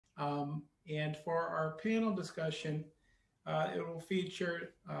And for our panel discussion, it will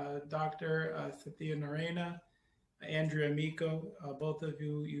feature Dr. Satya Narayana, Andrea Miko. Both of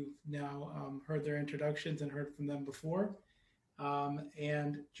you, you've now heard their introductions and heard from them before,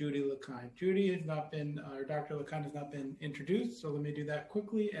 and Judy LeKine. Judy has not been, or Dr. LeKine has not been introduced, so let me do that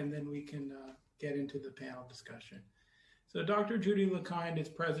quickly, and then we can get into the panel discussion. So Dr. Judy LeKine is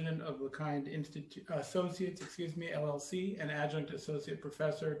president of LeKine Associates, LLC, and adjunct associate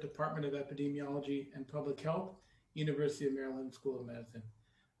professor, Department of Epidemiology and Public Health, University of Maryland School of Medicine.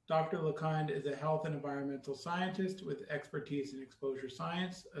 Dr. LeKine is a health and environmental scientist with expertise in exposure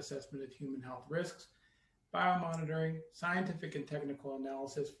science, assessment of human health risks, biomonitoring, scientific and technical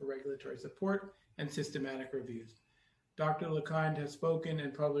analysis for regulatory support, and systematic reviews. Dr. LeKine has spoken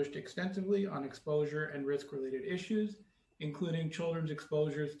and published extensively on exposure and risk-related issues, including children's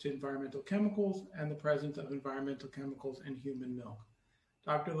exposures to environmental chemicals and the presence of environmental chemicals in human milk.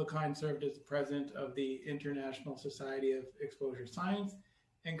 Dr. LeKine served as the president of the International Society of Exposure Science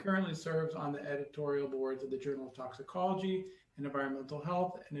and currently serves on the editorial boards of the Journal of Toxicology and Environmental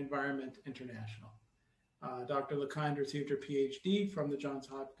Health and Environment International. Dr. LeKine received her PhD from the Johns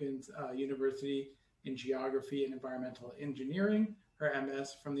Hopkins University in Geography and Environmental Engineering, her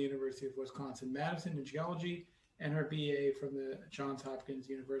MS from the University of Wisconsin-Madison in Geology, and her BA from the Johns Hopkins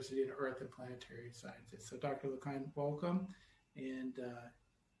University in Earth and Planetary Sciences. So Dr. LeKine, welcome, and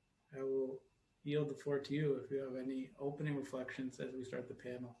I will yield the floor to you if you have any opening reflections as we start the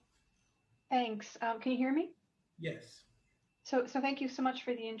panel. Thanks. Can you hear me? Yes. So thank you so much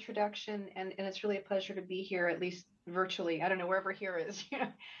for the introduction, and it's really a pleasure to be here, at least virtually. I don't know, wherever here is. Yeah,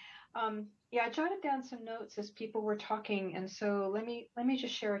 I jotted down some notes as people were talking, and so let me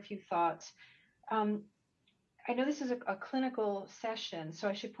just share a few thoughts. I know this is a clinical session, so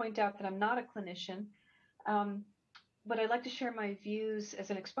I should point out that I'm not a clinician, but I'd like to share my views as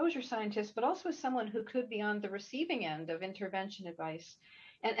an exposure scientist, but also as someone who could be on the receiving end of intervention advice.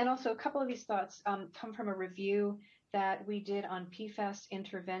 And also a couple of these thoughts come from a review that we did on PFAS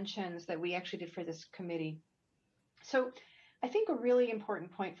interventions that we actually did for this committee. So I think a really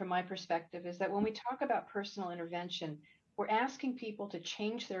important point from my perspective is that when we talk about personal intervention, we're asking people to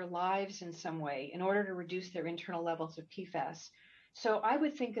change their lives in some way in order to reduce their internal levels of PFAS. So I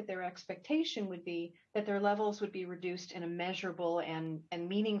would think that their expectation would be that their levels would be reduced in a measurable and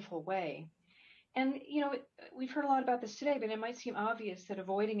meaningful way. And, you know, we've heard a lot about this today, but it might seem obvious that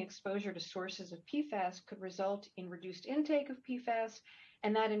avoiding exposure to sources of PFAS could result in reduced intake of PFAS,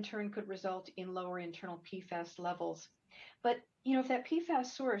 and that in turn could result in lower internal PFAS levels. But, you know, if that PFAS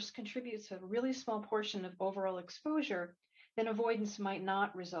source contributes a really small portion of overall exposure, then avoidance might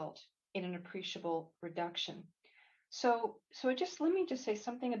not result in an appreciable reduction. So let me just say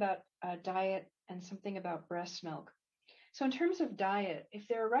something about diet and something about breast milk. So in terms of diet, if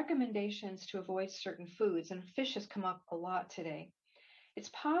there are recommendations to avoid certain foods, and fish has come up a lot today, it's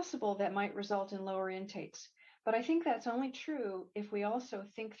possible that might result in lower intakes. But I think that's only true if we also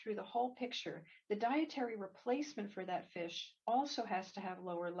think through the whole picture. The dietary replacement for that fish also has to have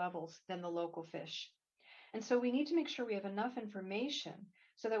lower levels than the local fish. And so we need to make sure we have enough information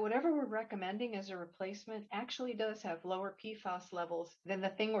so that whatever we're recommending as a replacement actually does have lower PFAS levels than the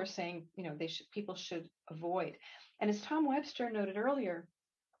thing we're saying, you know, people should avoid. And as Tom Webster noted earlier,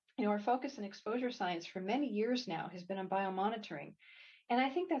 you know, our focus in exposure science for many years now has been on biomonitoring. And I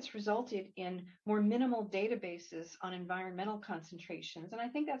think that's resulted in more minimal databases on environmental concentrations. And I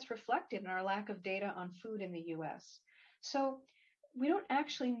think that's reflected in our lack of data on food in the US. So we don't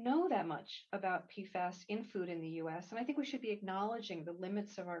actually know that much about PFAS in food in the US. And I think we should be acknowledging the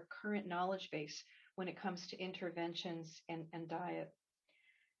limits of our current knowledge base when it comes to interventions and diet.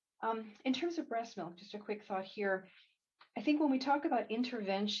 In terms of breast milk, just a quick thought here. I think when we talk about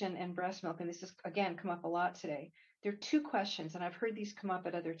intervention and breast milk, and this has, again, come up a lot today, there are two questions, and I've heard these come up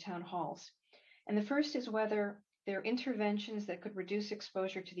at other town halls. And the first is whether there are interventions that could reduce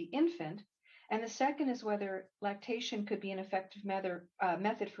exposure to the infant, and the second is whether lactation could be an effective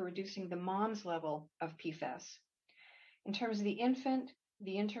method for reducing the mom's level of PFAS. In terms of the infant,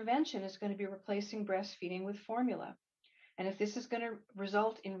 the intervention is going to be replacing breastfeeding with formula. And if this is going to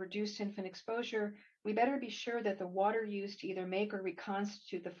result in reduced infant exposure, we better be sure that the water used to either make or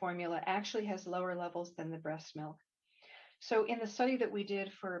reconstitute the formula actually has lower levels than the breast milk. So in the study that we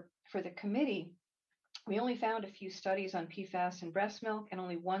did for the committee, we only found a few studies on PFAS in breast milk and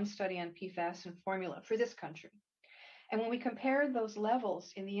only one study on PFAS in formula for this country. And when we compared those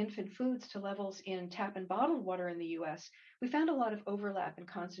levels in the infant foods to levels in tap and bottled water in the US, we found a lot of overlap in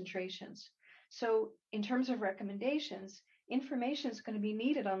concentrations. So in terms of recommendations, information is going to be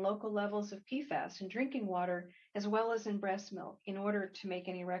needed on local levels of PFAS in drinking water as well as in breast milk in order to make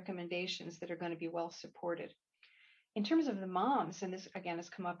any recommendations that are going to be well supported. In terms of the moms, and this again has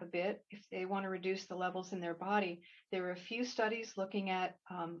come up a bit, if they want to reduce the levels in their body, there are a few studies looking at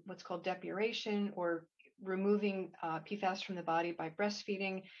what's called depuration or removing PFAS from the body by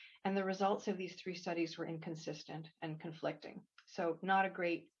breastfeeding, and the results of these 3 studies were inconsistent and conflicting. So not a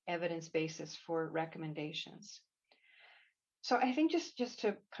great evidence basis for recommendations. So I think just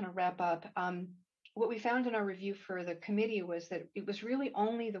to kind of wrap up, what we found in our review for the committee was that it was really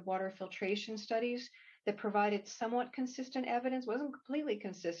only the water filtration studies that provided somewhat consistent evidence, wasn't completely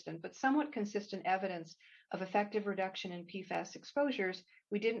consistent, but somewhat consistent evidence of effective reduction in PFAS exposures.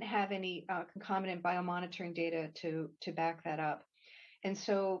 We didn't have any concomitant biomonitoring data to back that up. And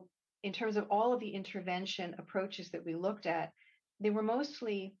so in terms of all of the intervention approaches that we looked at, they were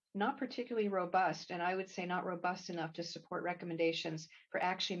mostly not particularly robust, and I would say not robust enough to support recommendations for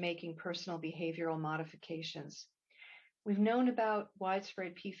actually making personal behavioral modifications. We've known about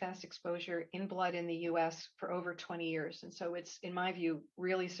widespread PFAS exposure in blood in the US for over 20 years. And so it's, in my view,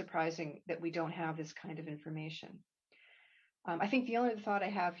 really surprising that we don't have this kind of information. I think the only thought I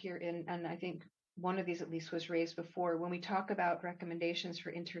have here, and I think one of these at least was raised before, when we talk about recommendations for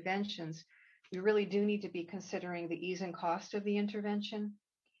interventions, we really do need to be considering the ease and cost of the intervention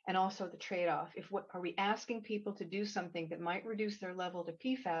and also the trade-off. Are we asking people to do something that might reduce their level to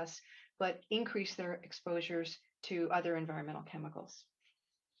PFAS, but increase their exposures to other environmental chemicals?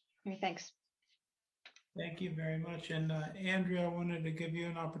 Okay, thanks. Thank you very much. And Andrea, I wanted to give you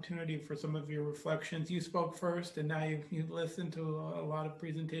an opportunity for some of your reflections. You spoke first, and now you've listened to a lot of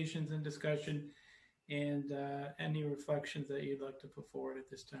presentations and discussion, and any reflections that you'd like to put forward at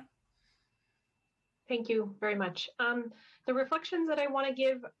this time. Thank you very much. The reflections that I want to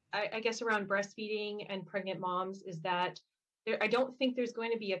give, I guess, around breastfeeding and pregnant moms is that I don't think there's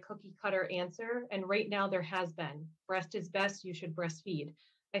going to be a cookie cutter answer. And right now there has been. Breast is best, you should breastfeed.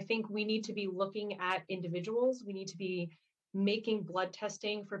 I think we need to be looking at individuals. We need to be making blood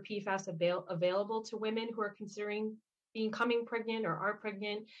testing for PFAS available to women who are considering becoming pregnant or are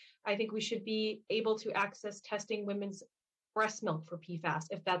pregnant. I think we should be able to access testing women's breast milk for PFAS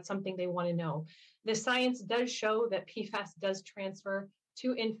if that's something they want to know. The science does show that PFAS does transfer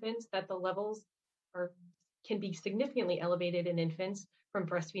to infants, that the levels can be significantly elevated in infants from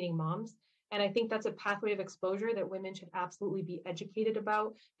breastfeeding moms. And I think that's a pathway of exposure that women should absolutely be educated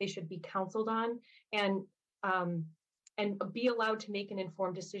about. They should be counseled on and be allowed to make an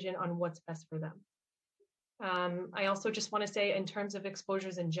informed decision on what's best for them. I also just want to say, in terms of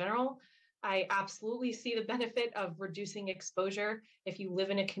exposures in general, I absolutely see the benefit of reducing exposure. If you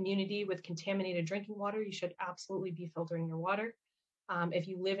live in a community with contaminated drinking water, you should absolutely be filtering your water. If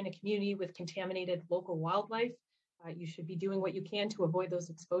you live in a community with contaminated local wildlife, you should be doing what you can to avoid those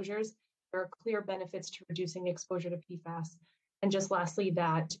exposures. There are clear benefits to reducing exposure to PFAS. And just lastly,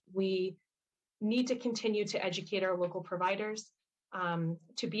 that we need to continue to educate our local providers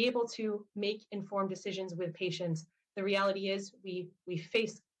to be able to make informed decisions with patients. The reality is we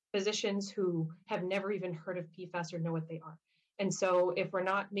face physicians who have never even heard of PFAS or know what they are. And so if we're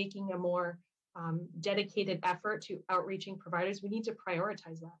not making a more dedicated effort to outreaching providers, we need to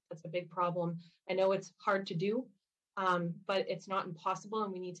prioritize that. That's a big problem. I know it's hard to do, but it's not impossible,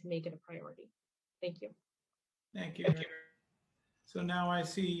 and we need to make it a priority. Thank you. Thank you. So now I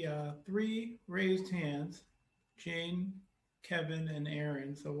see 3 raised hands, Jane, Kevin, and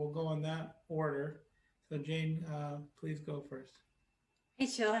Aaron. So we'll go in that order. So Jane, please go first. Hey,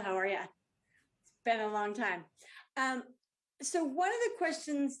 Sheila, how are you? It's been a long time. So one of the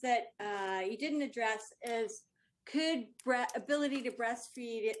questions that you didn't address is, could ability to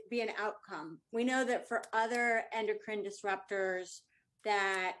breastfeed be an outcome? We know that for other endocrine disruptors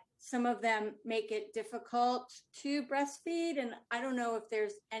that some of them make it difficult to breastfeed. And I don't know if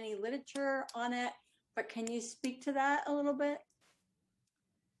there's any literature on it, but can you speak to that a little bit?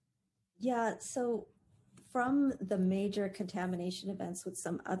 Yeah, so from the major contamination events with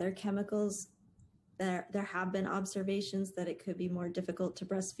some other chemicals, there have been observations that it could be more difficult to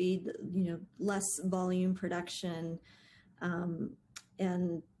breastfeed, less volume production,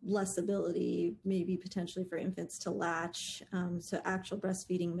 and less ability maybe potentially for infants to latch, so actual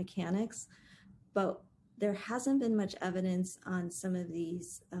breastfeeding mechanics. But there hasn't been much evidence on some of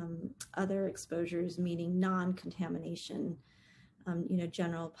these other exposures, meaning non-contamination,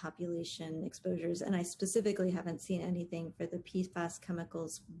 general population exposures. And I specifically haven't seen anything for the PFAS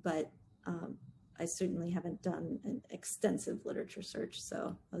chemicals, but I certainly haven't done an extensive literature search.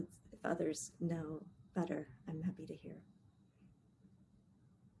 So if others know better, I'm happy to hear.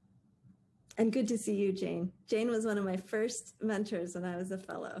 And good to see you, Jane. Jane was one of my first mentors when I was a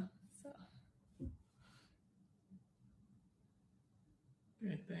fellow. So.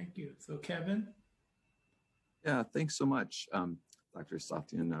 Great, thank you. So Kevin? Yeah, thanks so much, Dr.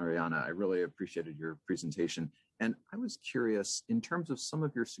 Satya and Ariana. I really appreciated your presentation. And I was curious, in terms of some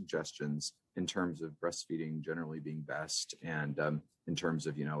of your suggestions, in terms of breastfeeding generally being best, and in terms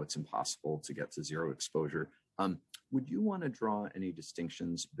of, it's impossible to get to zero exposure, would you want to draw any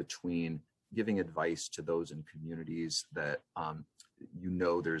distinctions between giving advice to those in communities that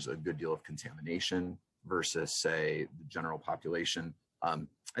there's a good deal of contamination versus, say, the general population?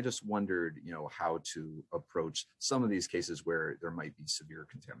 I just wondered, how to approach some of these cases where there might be severe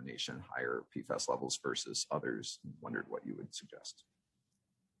contamination, higher PFAS levels versus others. Wondered what you would suggest.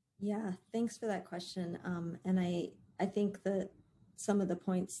 Yeah, thanks for that question. And I think that some of the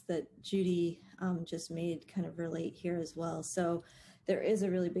points that Judy just made kind of relate here as well. So there is a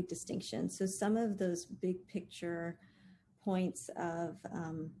really big distinction. So some of those big picture points of,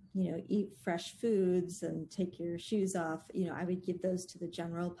 eat fresh foods and take your shoes off, I would give those to the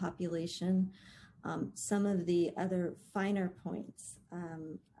general population. Some of the other finer points,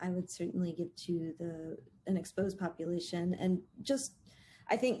 I would certainly give to an exposed population. And just,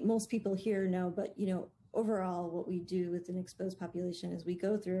 I think most people here know, but, overall, what we do with an exposed population is we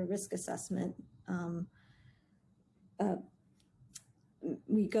go through a risk assessment.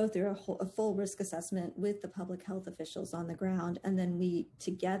 We go through a full risk assessment with the public health officials on the ground, and then we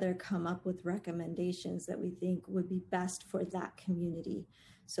together come up with recommendations that we think would be best for that community.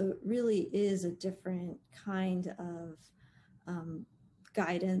 So it really is a different kind of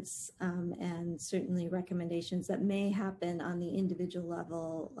guidance and certainly recommendations that may happen on the individual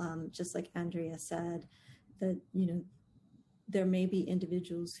level, just like Andrea said, that, there may be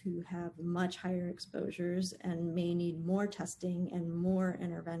individuals who have much higher exposures and may need more testing and more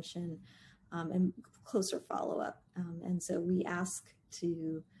intervention and closer follow-up. And so we ask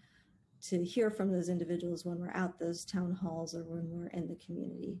to hear from those individuals when we're at those town halls or when we're in the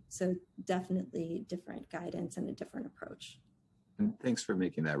community. So definitely different guidance and a different approach. And thanks for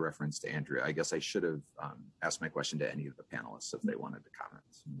making that reference to Andrea. I guess I should have asked my question to any of the panelists if they wanted to comment.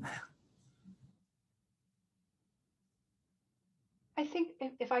 I think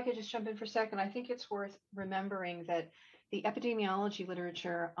if I could just jump in for a second, I think it's worth remembering that the epidemiology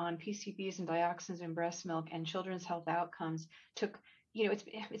literature on PCBs and dioxins in breast milk and children's health outcomes took,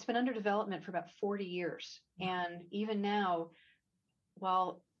 it's been under development for about 40 years. And even now,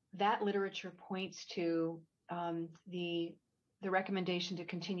 while that literature points to the recommendation to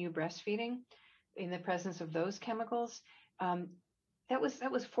continue breastfeeding in the presence of those chemicals,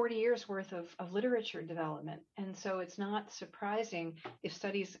 that was 40 years worth of literature development. And so it's not surprising if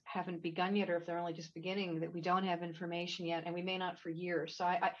studies haven't begun yet, or if they're only just beginning, that we don't have information yet, and we may not for years. So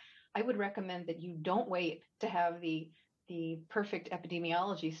I would recommend that you don't wait to have the perfect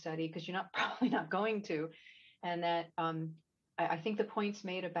epidemiology study, because you're probably not going to. And that I think the points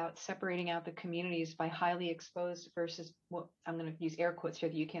made about separating out the communities by highly exposed versus what I'm going to use air quotes here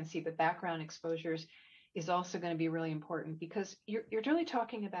that you can't see, but background exposures, is also going to be really important, because you're really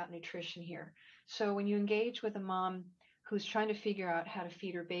talking about nutrition here. So when you engage with a mom who's trying to figure out how to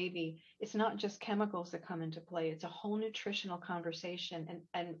feed her baby, it's not just chemicals that come into play. It's a whole nutritional conversation.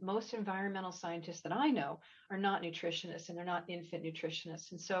 And most environmental scientists that I know are not nutritionists, and they're not infant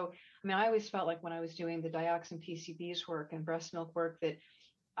nutritionists. And so, I always felt like when I was doing the dioxin PCBs work and breast milk work, that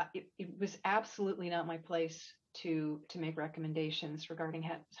it was absolutely not my place to make recommendations regarding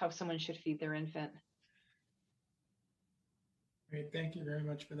how someone should feed their infant. Great, thank you very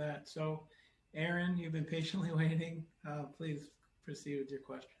much for that. So, Erin, you've been patiently waiting. Please proceed with your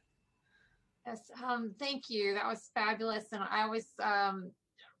question. Yes, thank you. That was fabulous. And I always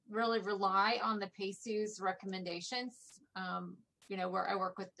really rely on the PACEU's recommendations. Where I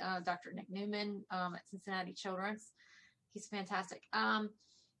work with Dr. Nick Newman at Cincinnati Children's. He's fantastic.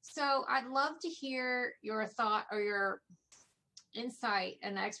 So I'd love to hear your thought or your insight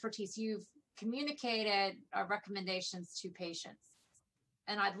and expertise. You've communicated recommendations to patients,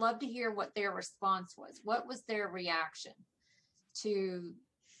 and I'd love to hear what their response was. What was their reaction to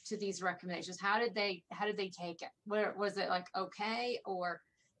these recommendations? How did they take it? Was it like okay, or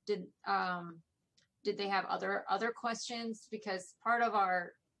did they have other questions? Because part of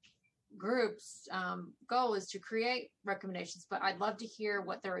our group's goal is to create recommendations, but I'd love to hear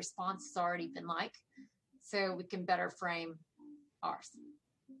what their response has already been like, so we can better frame ours.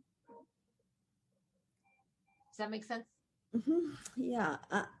 Does that make sense? Mm-hmm. Yeah,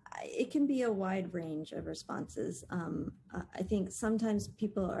 it can be a wide range of responses. I think sometimes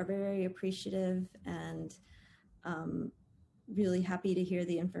people are very appreciative and really happy to hear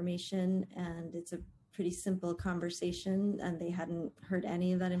the information, and it's a pretty simple conversation, and they hadn't heard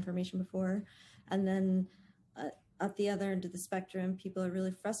any of that information before. And then at the other end of the spectrum, people are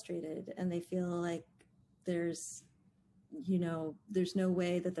really frustrated, and they feel like there's no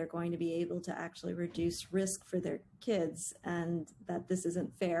way that they're going to be able to actually reduce risk for their kids, and that this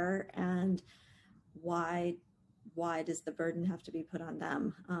isn't fair, and why does the burden have to be put on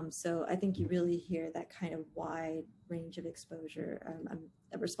them? So I think you really hear that kind of wide range of exposure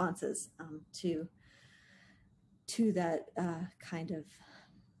responses to that kind of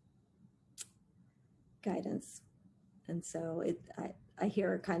guidance. And so I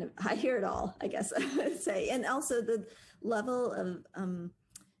hear it all, I guess I would say. And also the level of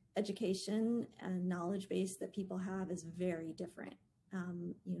education and knowledge base that people have is very different.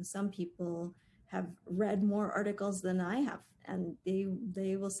 Some people have read more articles than I have, and they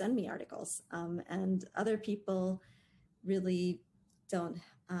will send me articles. And other people really don't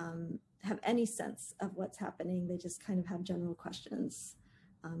have any sense of what's happening. They just kind of have general questions.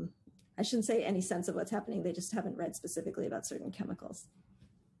 I shouldn't say any sense of what's happening. They just haven't read specifically about certain chemicals.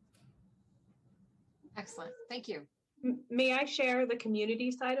 Excellent. Thank you. May I share the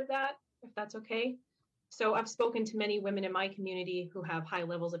community side of that, if that's okay? So I've spoken to many women in my community who have high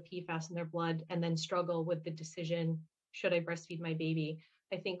levels of PFAS in their blood and then struggle with the decision, should I breastfeed my baby?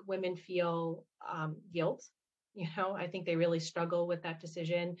 I think women feel guilt. I think they really struggle with that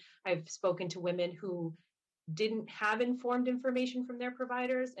decision. I've spoken to women who didn't have informed information from their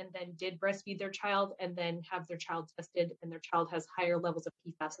providers and then did breastfeed their child and then have their child tested, and their child has higher levels of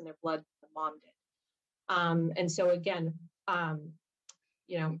PFAS in their blood than the mom did. And so again,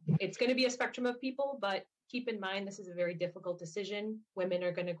 it's going to be a spectrum of people, but keep in mind, this is a very difficult decision. Women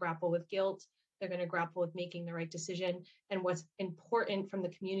are going to grapple with guilt. They're going to grapple with making the right decision. And what's important from the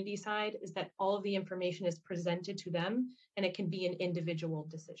community side is that all of the information is presented to them, and it can be an individual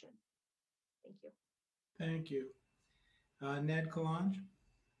decision. Thank you. Thank you. Ned Kalange?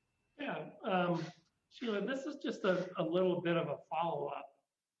 Yeah, Sheila, this is just a little bit of a follow-up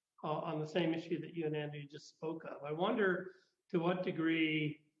on the same issue that you and Andy just spoke of. I wonder to what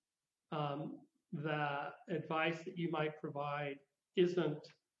degree the advice that you might provide isn't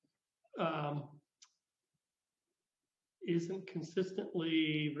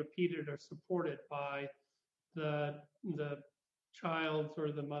consistently repeated or supported by the child's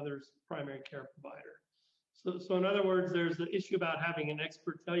or the mother's primary care provider. So in other words, there's the issue about having an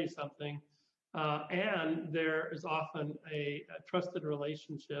expert tell you something, and there is often a trusted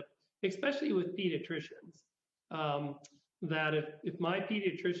relationship, especially with pediatricians, that if my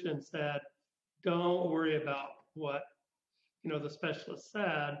pediatrician said, don't worry about what the specialist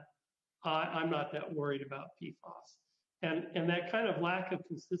said, I'm not that worried about PFAS. And that kind of lack of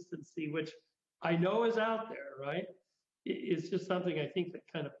consistency, which I know is out there, right? It's just something I think that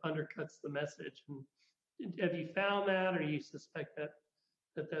kind of undercuts the message. And have you found that, or do you suspect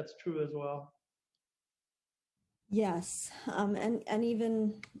that that's true as well? Yes, and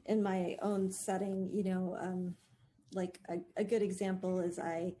even in my own setting, like a good example is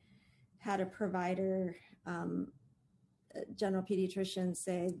I had a provider, general pediatrician,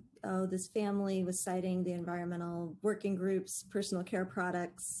 say, oh, this family was citing the environmental working group's personal care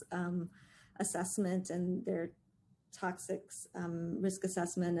products assessment and their toxics risk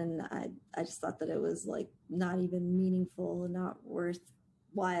assessment, and I just thought that it was like not even meaningful, not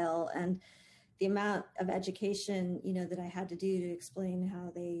worthwhile. And the amount of education that I had to do to explain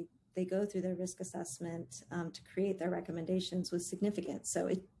how they go through their risk assessment to create their recommendations was significant. So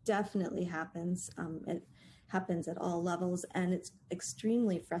it definitely happens. It happens at all levels, and it's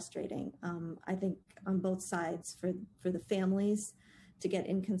extremely frustrating. I think on both sides for the families to get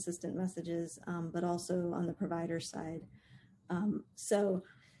inconsistent messages, but also on the provider side. So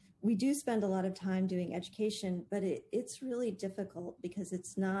we do spend a lot of time doing education, but it's really difficult because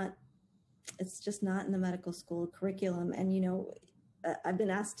it's just not in the medical school curriculum. And, I've been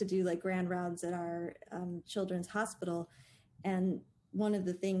asked to do like grand rounds at our children's hospital. And one of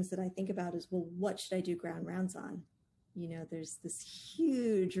the things that I think about is, well, what should I do grand rounds on? There's this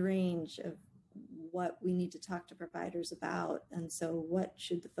huge range of what we need to talk to providers about. And so what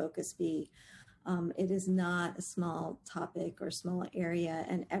should the focus be? It is not a small topic or small area,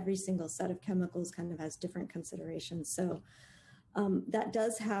 and every single set of chemicals kind of has different considerations. So that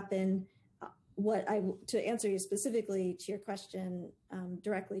does happen. To answer you specifically to your question,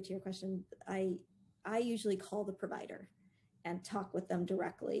 directly to your question, I usually call the provider and talk with them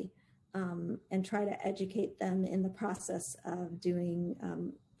directly and try to educate them in the process of doing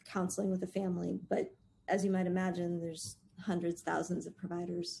counseling with the family. But as you might imagine, there's hundreds, thousands of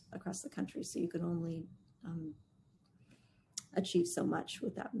providers across the country, so you can only achieve so much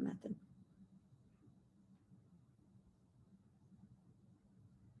with that method.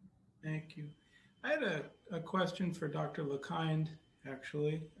 Thank you. I had a question for Dr. LeKind,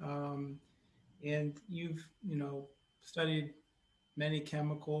 actually. And you've, studied many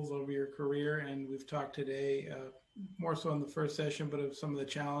chemicals over your career, and we've talked today, more so in the first session, but of some of the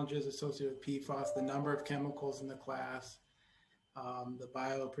challenges associated with PFAS, the number of chemicals in the class, the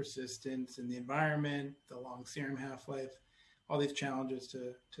biopersistence in the environment, the long serum half-life, all these challenges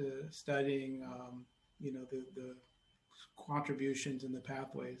to studying, the contributions and the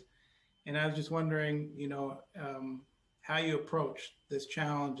pathways. And I was just wondering, how you approach this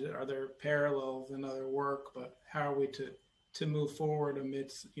challenge. Are there parallels in other work, but how are we to move forward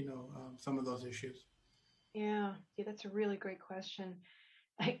amidst, some of those issues? Yeah, that's a really great question.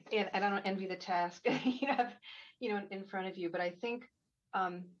 And I don't envy the task you have, in front of you, but I think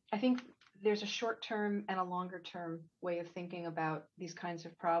there's a short-term and a longer-term way of thinking about these kinds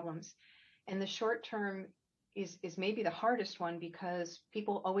of problems. And the short term is maybe the hardest one because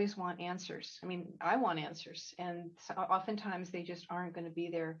people always want answers. I mean, I want answers, and so oftentimes they just aren't going to be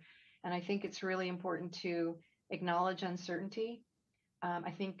there. And I think it's really important to acknowledge uncertainty.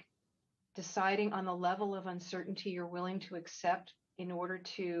 I think deciding on the level of uncertainty you're willing to accept in order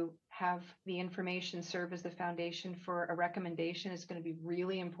to have the information serve as the foundation for a recommendation is going to be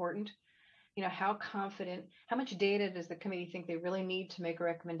really important. How much data does the committee think they really need to make a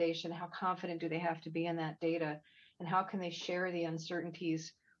recommendation? How confident do they have to be in that data? And how can they share the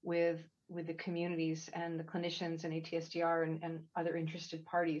uncertainties with the communities and the clinicians and ATSDR and other interested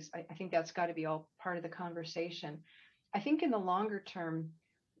parties? I think that's got to be all part of the conversation. I think in the longer term,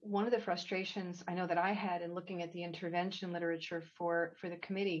 one of the frustrations I know that I had in looking at the intervention literature for the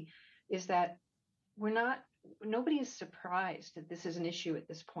committee is that nobody is surprised that this is an issue at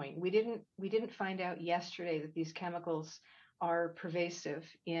this point. We didn't find out yesterday that these chemicals are pervasive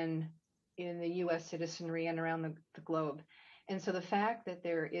in the U.S. citizenry and around the globe. And so the fact that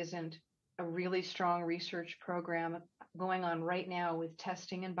there isn't a really strong research program going on right now with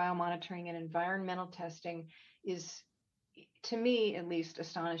testing and biomonitoring and environmental testing is, to me at least,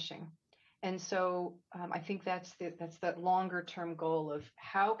 astonishing. And so I think that's the longer term goal of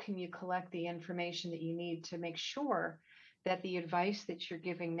how can you collect the information that you need to make sure that the advice that you're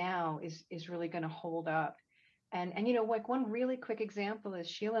giving now is really going to hold up. And like one really quick example is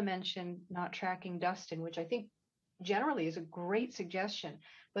Sheila mentioned not tracking dust in, which I think generally is a great suggestion.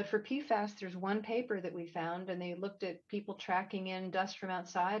 But for PFAS, there's one paper that we found, and they looked at people tracking in dust from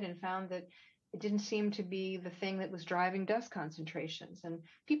outside and found that it didn't seem to be the thing that was driving dust concentrations. And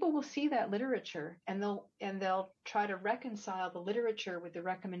people will see that literature and they'll try to reconcile the literature with the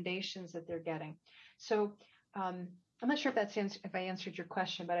recommendations that they're getting. So I'm not sure if I answered your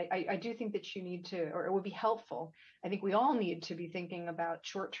question, but I do think that you need to, or it would be helpful. I think we all need to be thinking about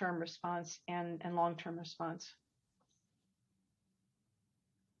short-term response and long-term response.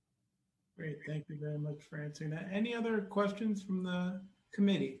 Great. Thank you very much for answering that. Any other questions from the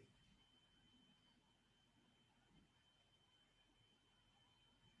committee?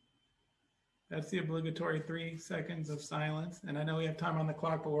 That's the obligatory 3 seconds of silence. And I know we have time on the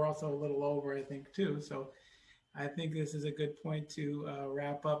clock, but we're also a little over, I think, too. So I think this is a good point to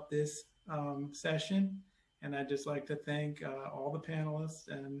wrap up this session. And I'd just like to thank all the panelists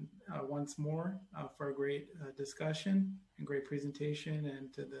and once more for a great discussion and great presentation,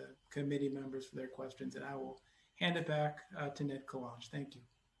 and to the committee members for their questions. And I will hand it back to Ned Kalanch. Thank you.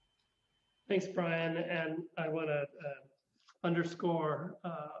 Thanks, Brian. And I want to underscore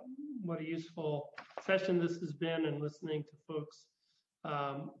what a useful session this has been, and listening to folks.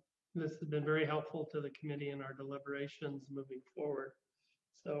 This has been very helpful to the committee in our deliberations moving forward.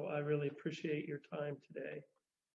 So I really appreciate your time today.